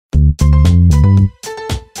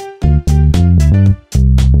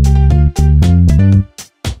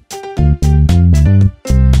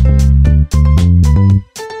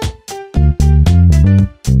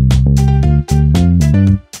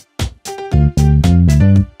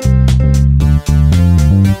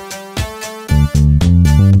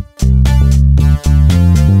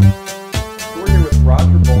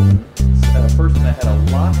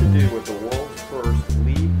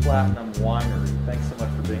Winery. Thanks so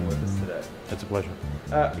much for being with us today. It's a pleasure.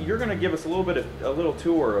 You're going to give us a little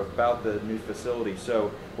tour about the new facility.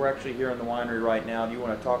 So we're actually here in the winery right now. Do you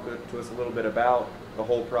want to talk to us a little bit about the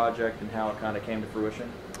whole project and how it kind of came to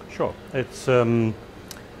fruition? Sure. It's a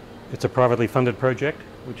privately funded project,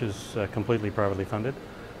 which is completely privately funded.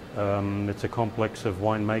 It's a complex of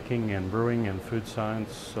winemaking and brewing and food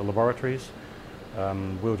science laboratories.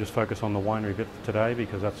 We'll just focus on the winery bit today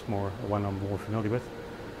because that's the one I'm more familiar with.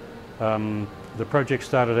 The project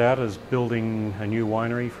started out as building a new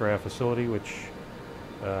winery for our facility, which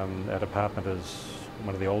our department is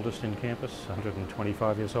one of the oldest in campus,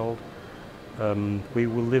 125 years old. We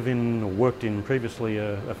worked in previously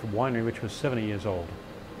a winery which was 70 years old.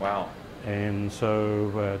 Wow. And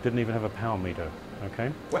so didn't even have a power meter, okay?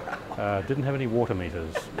 Wow. Didn't have any water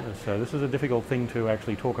meters. So this is a difficult thing to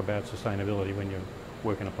actually talk about sustainability when you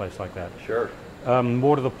work in a place like that. Sure.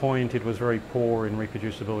 More to the point, it was very poor in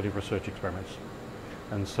reproducibility of research experiments.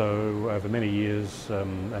 And so over many years,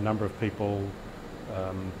 a number of people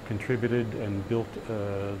contributed and built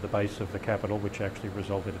the base of the capital, which actually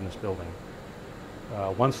resulted in this building.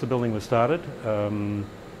 Once the building was started,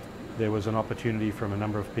 there was an opportunity from a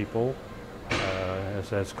number of people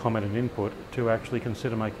as comment and input to actually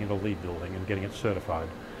consider making it a LEED building and getting it certified.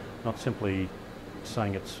 Not simply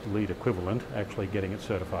saying it's LEED equivalent, actually getting it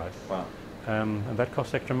certified. Wow. And that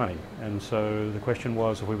costs extra money. And so the question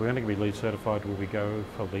was, if we were going to be LEED certified, would we go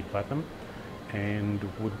for LEED Platinum? And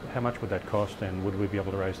how much would that cost, and would we be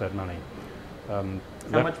able to raise that money? How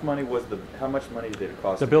much money did it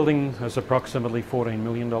cost? The building was approximately $14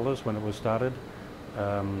 million when it was started.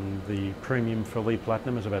 The premium for LEED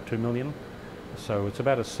Platinum is about $2 million. So it's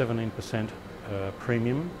about a 17%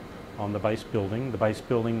 premium on the base building. The base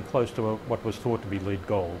building close to what was thought to be LEED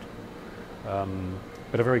Gold.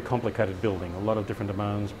 But a very complicated building, a lot of different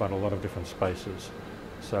demands, but a lot of different spaces.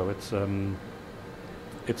 So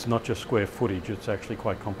it's not just square footage, it's actually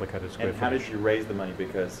quite complicated square footage. And how did you raise the money?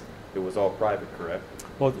 Because it was all private, correct?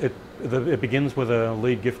 Well, it begins with a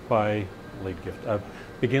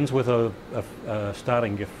begins with a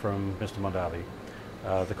starting gift from Mr. Mondavi.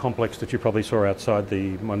 The complex that you probably saw outside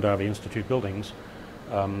the Mondavi Institute buildings,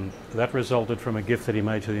 that resulted from a gift that he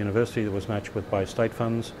made to the university that was matched by state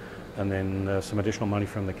funds, and then some additional money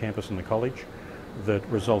from the campus and the college that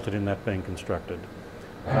resulted in that being constructed.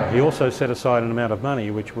 He also set aside an amount of money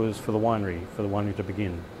which was for the winery to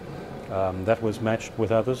begin. That was matched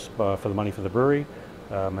with others for the money for the brewery.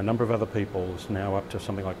 A number of other people, now up to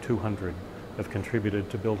something like 200, have contributed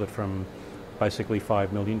to build it from basically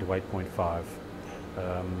 5 million to 8.5.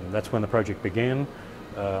 That's when the project began.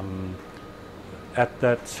 At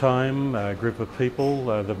that time, a group of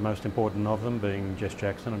people, the most important of them being Jess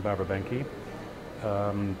Jackson and Barbara Banke,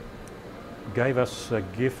 gave us a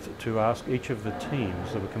gift to ask each of the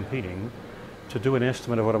teams that were competing to do an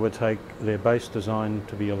estimate of what it would take their base design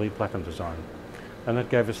to be a LEED Platinum design. And that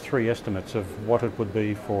gave us 3 estimates of what it would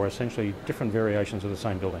be for essentially different variations of the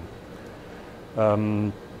same building.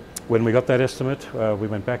 When we got that estimate, we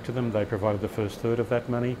went back to them. They provided the first third of that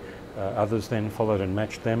money. Others then followed and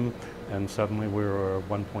matched them, and suddenly we were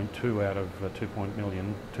 1.2 out of 2.1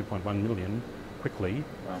 million quickly.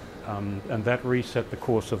 Wow. And that reset the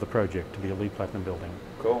course of the project to be a LEED Platinum building.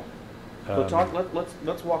 Cool. So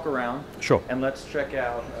let's walk around. Sure. And let's check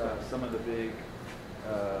out some of the big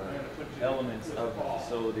elements of the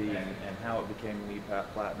facility and how it became LEED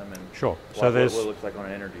Platinum, and sure. what it looks like on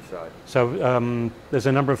an energy side. So there's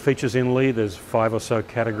a number of features in LEED. There's 5 or so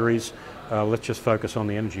categories. Let's just focus on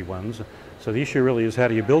the energy ones. So the issue really is, how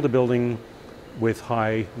do you build a building with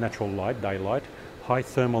high natural light, daylight, high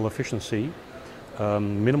thermal efficiency,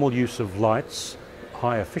 minimal use of lights,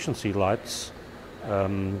 high efficiency lights,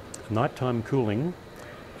 nighttime cooling,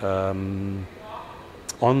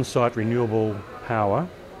 on-site renewable power.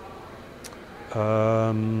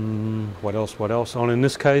 What else? In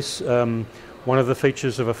this case, one of the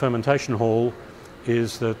features of a fermentation hall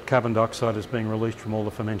is that carbon dioxide is being released from all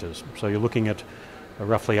the fermenters. So you're looking at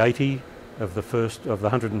roughly 80 of the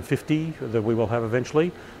 150 that we will have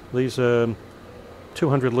eventually. These are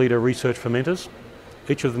 200 litre research fermenters.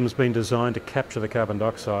 Each of them has been designed to capture the carbon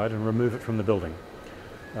dioxide and remove it from the building.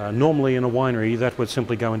 Normally in a winery that would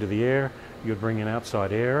simply go into the air. You'd bring in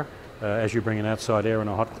outside air, as you bring in outside air in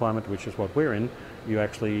a hot climate, which is what we're in, you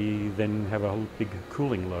actually then have a big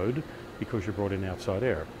cooling load because you brought in outside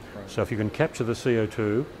air. Right. So if you can capture the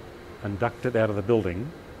CO2 and duct it out of the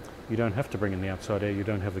building, you don't have to bring in the outside air, you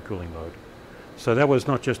don't have the cooling load. So that was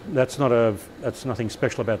not just, that's nothing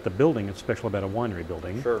special about the building, it's special about a winery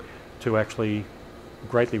building. Sure. To actually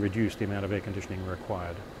greatly reduce the amount of air conditioning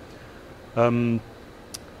required.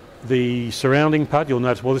 The surrounding part, you'll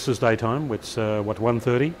notice, well, this is daytime, it's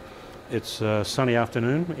 1:30. It's a sunny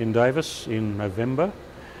afternoon in Davis in November,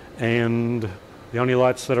 and the only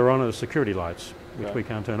lights that are on are security lights, which we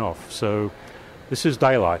can't turn off. So this is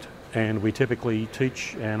daylight, and we typically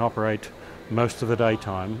teach and operate most of the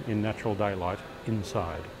daytime in natural daylight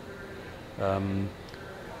inside.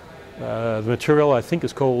 The material, I think,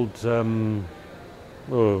 is called, drawing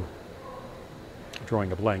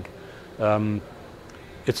a blank.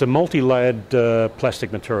 It's a multi-layered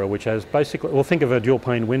plastic material which has basically, well, think of a dual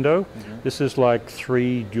pane window. Mm-hmm. This is like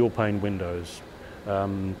 3 dual pane windows.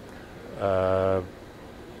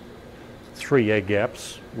 3 air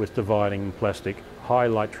gaps with dividing plastic, high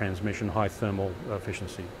light transmission, high thermal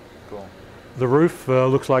efficiency. Cool. The roof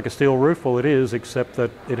looks like a steel roof. Well, it is, except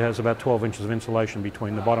that it has about 12 inches of insulation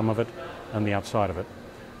between the bottom of it and the outside of it.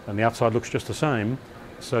 And the outside looks just the same,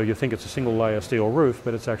 so you think it's a single layer steel roof,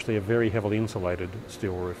 but it's actually a very heavily insulated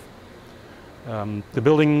steel roof. The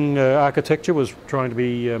building architecture was trying to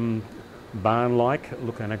be barn-like,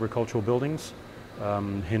 looking at agricultural buildings,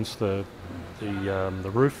 hence the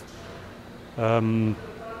roof. In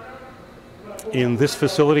this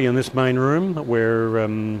facility, in this main room, where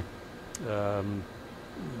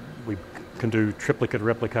we can do triplicate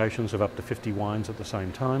replications of up to 50 wines at the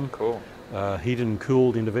same time. Cool. Heated and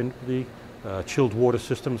cooled independently, chilled water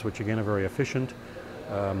systems, which again are very efficient.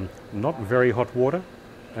 Not very hot water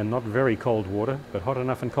and not very cold water, but hot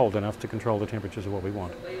enough and cold enough to control the temperatures of what we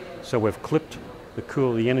want. So we've clipped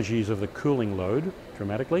the energies of the cooling load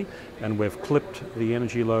dramatically, and we've clipped the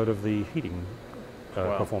energy load of the heating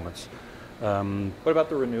performance. What about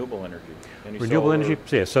the renewable energy? Renewable energy,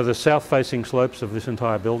 yeah. So the south-facing slopes of this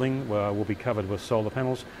entire building will be covered with solar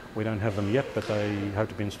panels. We don't have them yet, but they hope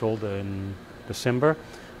to be installed in December.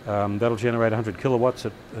 That'll generate 100 kilowatts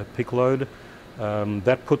at peak load.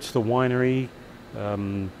 That puts the winery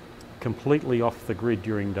completely off the grid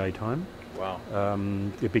during daytime. Wow.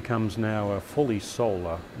 It becomes now a fully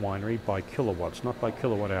solar winery by kilowatts, not by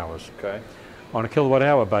kilowatt hours. Okay. On a kilowatt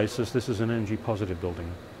hour basis, this is an energy positive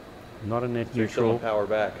building. Not a net so neutral. You're power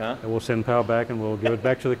back, huh? We'll send power back and we'll give it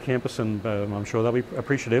back to the campus, and I'm sure they'll be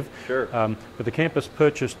appreciative. Sure. But the campus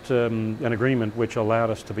purchased an agreement which allowed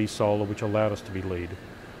us to be solar, which allowed us to be LEED.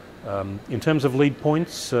 In terms of LEED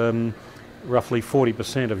points, roughly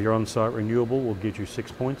 40% of your on-site renewable will give you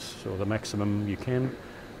 6 points, or the maximum you can.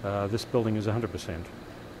 This building is 100%.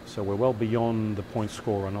 So we're well beyond the point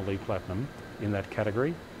score on a LEED Platinum in that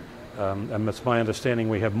category. And it's my understanding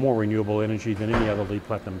we have more renewable energy than any other LEED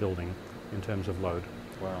Platinum building in terms of load.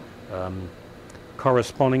 Wow.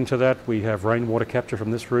 Corresponding to that, we have rainwater capture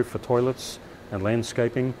from this roof for toilets and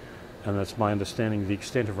landscaping, and that's my understanding the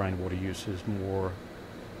extent of rainwater use is more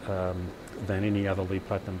than any other LEED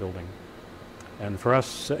Platinum building. And for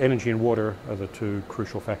us, energy and water are the 2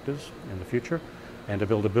 crucial factors in the future, and to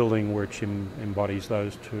build a building which embodies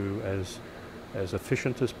those 2 as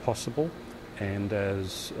efficient as possible and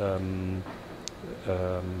as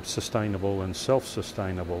sustainable and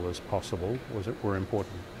self-sustainable as possible were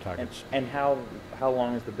important targets. And how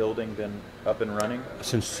long has the building been up and running?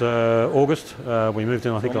 Since August. We moved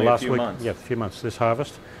in, I think, the last week. Months. Yeah, a few months this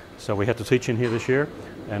harvest. So we had to teach in here this year,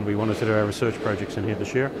 and we wanted to do our research projects in here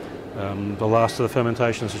this year. The last of the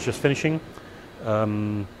fermentations is just finishing.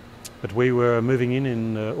 But we were moving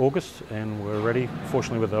in August, and we're ready,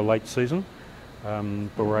 fortunately with a late season,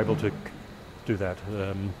 but we're able to do that.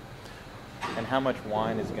 And how much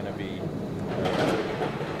wine is going to be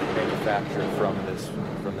manufactured from this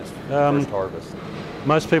first harvest?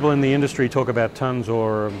 Most people in the industry talk about tons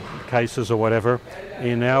or cases or whatever.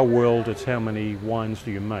 In our world, it's how many wines do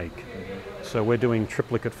you make. Mm-hmm. So we're doing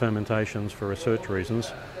triplicate fermentations for research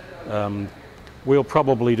reasons. We'll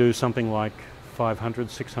probably do something like 500,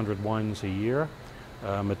 600 wines a year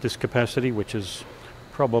at this capacity, which is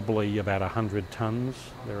probably about 100 tons,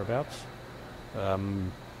 thereabouts.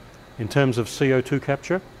 In terms of CO2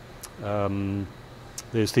 capture,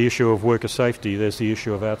 there's the issue of worker safety, there's the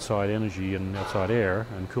issue of outside energy and outside air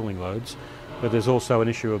and cooling loads, but there's also an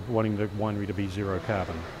issue of wanting the winery to be zero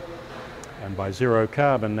carbon. And by zero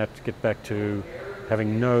carbon, that gets back to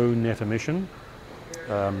having no net emission,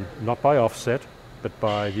 not by offset, but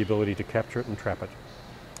by the ability to capture it and trap it.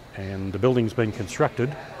 And the building's been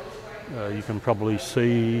constructed. You can probably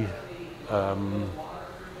see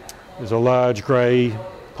There's a large grey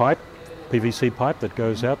pipe, PVC pipe that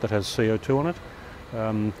goes out that has CO2 on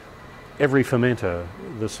it. Every fermenter,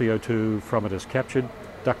 the CO2 from it is captured,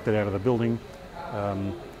 ducted out of the building.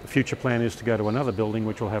 The future plan is to go to another building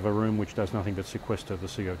which will have a room which does nothing but sequester the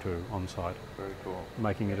CO2 on site. Very cool.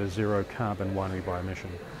 Making it a zero carbon winery by emission.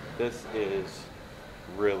 This is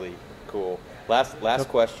really cool. Last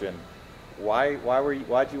question. Why'd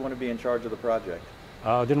you want to be in charge of the project?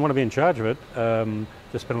 I didn't want to be in charge of it,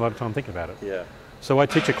 just spent a lot of time thinking about it. Yeah. So I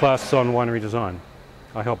teach a class on winery design.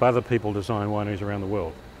 I help other people design wineries around the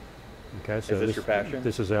world. Okay, so is this your passion?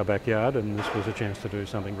 This is our backyard, and this was a chance to do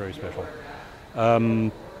something very special.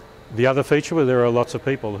 The other feature was there are lots of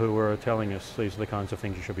people who are telling us these are the kinds of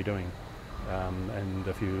things you should be doing. And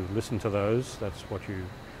if you listen to those, that's what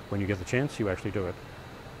when you get the chance, you actually do it.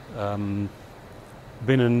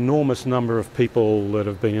 Been an enormous number of people that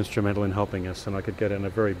have been instrumental in helping us, and I could get in a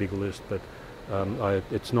very big list, but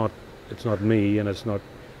it's not me, and it's not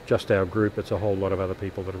just our group, it's a whole lot of other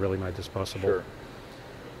people that have really made this possible.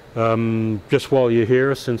 Sure. Just while you're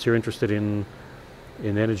here, since you're interested in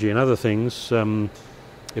energy and other things,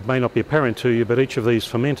 it may not be apparent to you, but each of these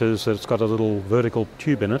fermenters that's got a little vertical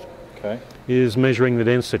tube in it is measuring the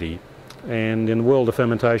density. And in the world of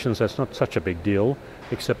fermentations, that's not such a big deal,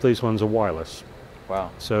 except these ones are wireless.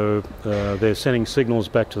 Wow. So they're sending signals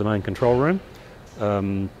back to the main control room.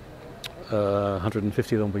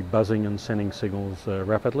 150 of them will be buzzing and sending signals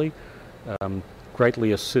rapidly.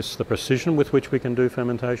 Greatly assists the precision with which we can do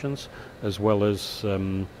fermentations, as well as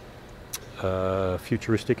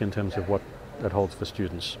futuristic in terms of what that holds for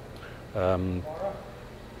students. My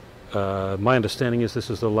understanding is this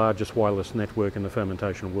is the largest wireless network in the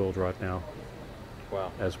fermentation world right now.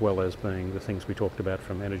 Wow. As well as being the things we talked about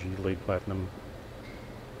from energy, LEED platinum,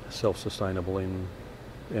 self-sustainable in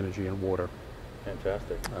energy and water.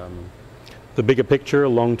 Fantastic. The bigger picture,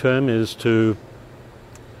 long term, is to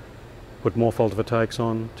put more photovoltaics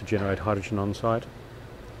on to generate hydrogen on site,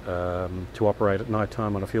 to operate at night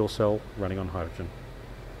time on a fuel cell running on hydrogen,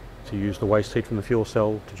 to use the waste heat from the fuel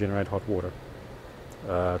cell to generate hot water,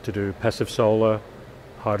 to do passive solar,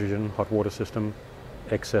 hydrogen, hot water system,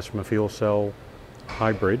 excess from a fuel cell,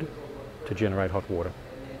 hybrid to generate hot water.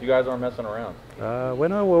 You guys aren't messing around.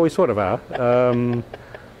 Well, we sort of are.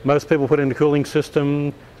 Most people put in a cooling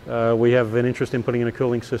system. We have an interest in putting in a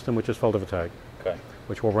cooling system which is photovoltaic,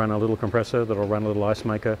 which will run a little compressor that will run a little ice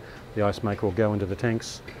maker. The ice maker will go into the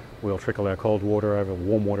tanks. We'll trickle our cold water over,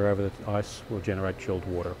 warm water over the ice. We'll generate chilled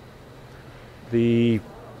water. The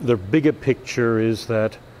bigger picture is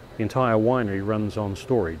that the entire winery runs on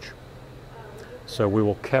storage. So we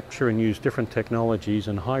will capture and use different technologies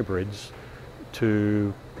and hybrids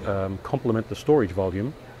to complement the storage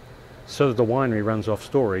volume so that the winery runs off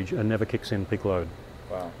storage and never kicks in peak load.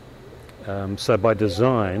 Wow. So by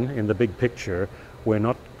design, in the big picture,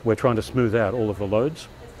 we're trying to smooth out all of the loads.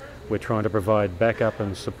 We're trying to provide backup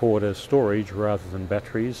and support as storage rather than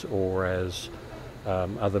batteries or as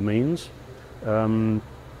other means. And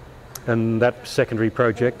that secondary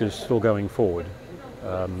project is still going forward.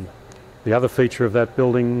 The other feature of that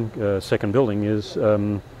building, second building, is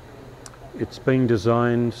it's being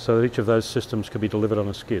designed so that each of those systems can be delivered on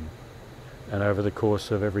a skid. And over the course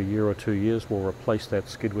of every year or 2 years, we'll replace that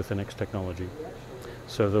skid with the next technology.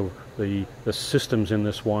 So the systems in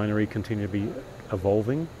this winery continue to be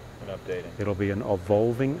evolving. And updating. It'll be an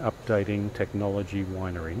evolving, updating technology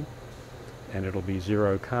winery. And it'll be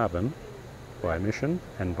zero carbon by emission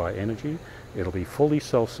and by energy. It'll be fully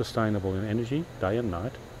self-sustainable in energy, day and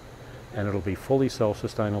night. And it'll be fully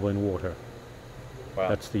self-sustainable in water. Wow.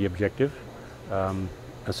 That's the objective.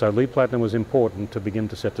 And so LEED Platinum was important to begin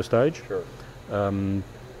to set the stage. Sure. And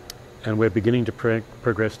we're beginning to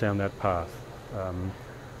progress down that path.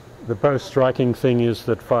 The most striking thing is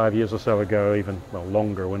that 5 years or so ago, even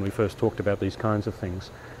longer, when we first talked about these kinds of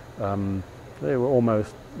things, they were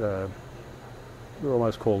almost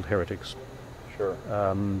called heretics. Sure.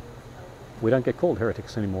 We don't get called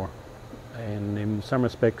heretics anymore, and in some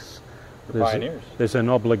respects, there's an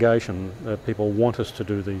obligation that people want us to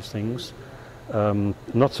do these things,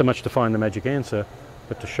 not so much to find the magic answer,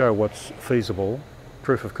 but to show what's feasible,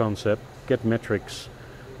 proof of concept, get metrics,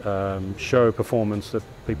 show performance that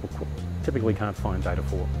people typically can't find data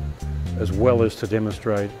for, as well as to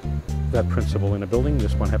demonstrate that principle in a building.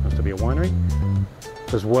 This one happens to be a winery,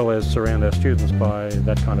 as well as surround our students by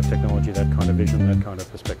that kind of technology, that kind of vision, that kind of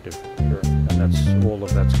perspective. Sure. And all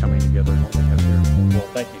of that's coming together in what we have here. Well,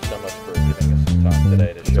 thank you so much for giving us some time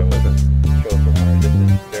today to show us the winery. This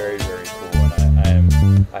is very, very cool,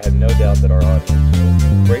 and I have no doubt that our audience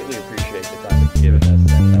will greatly appreciate the time that you've given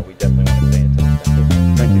us, and we definitely want to stay in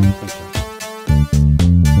touch. Thank you.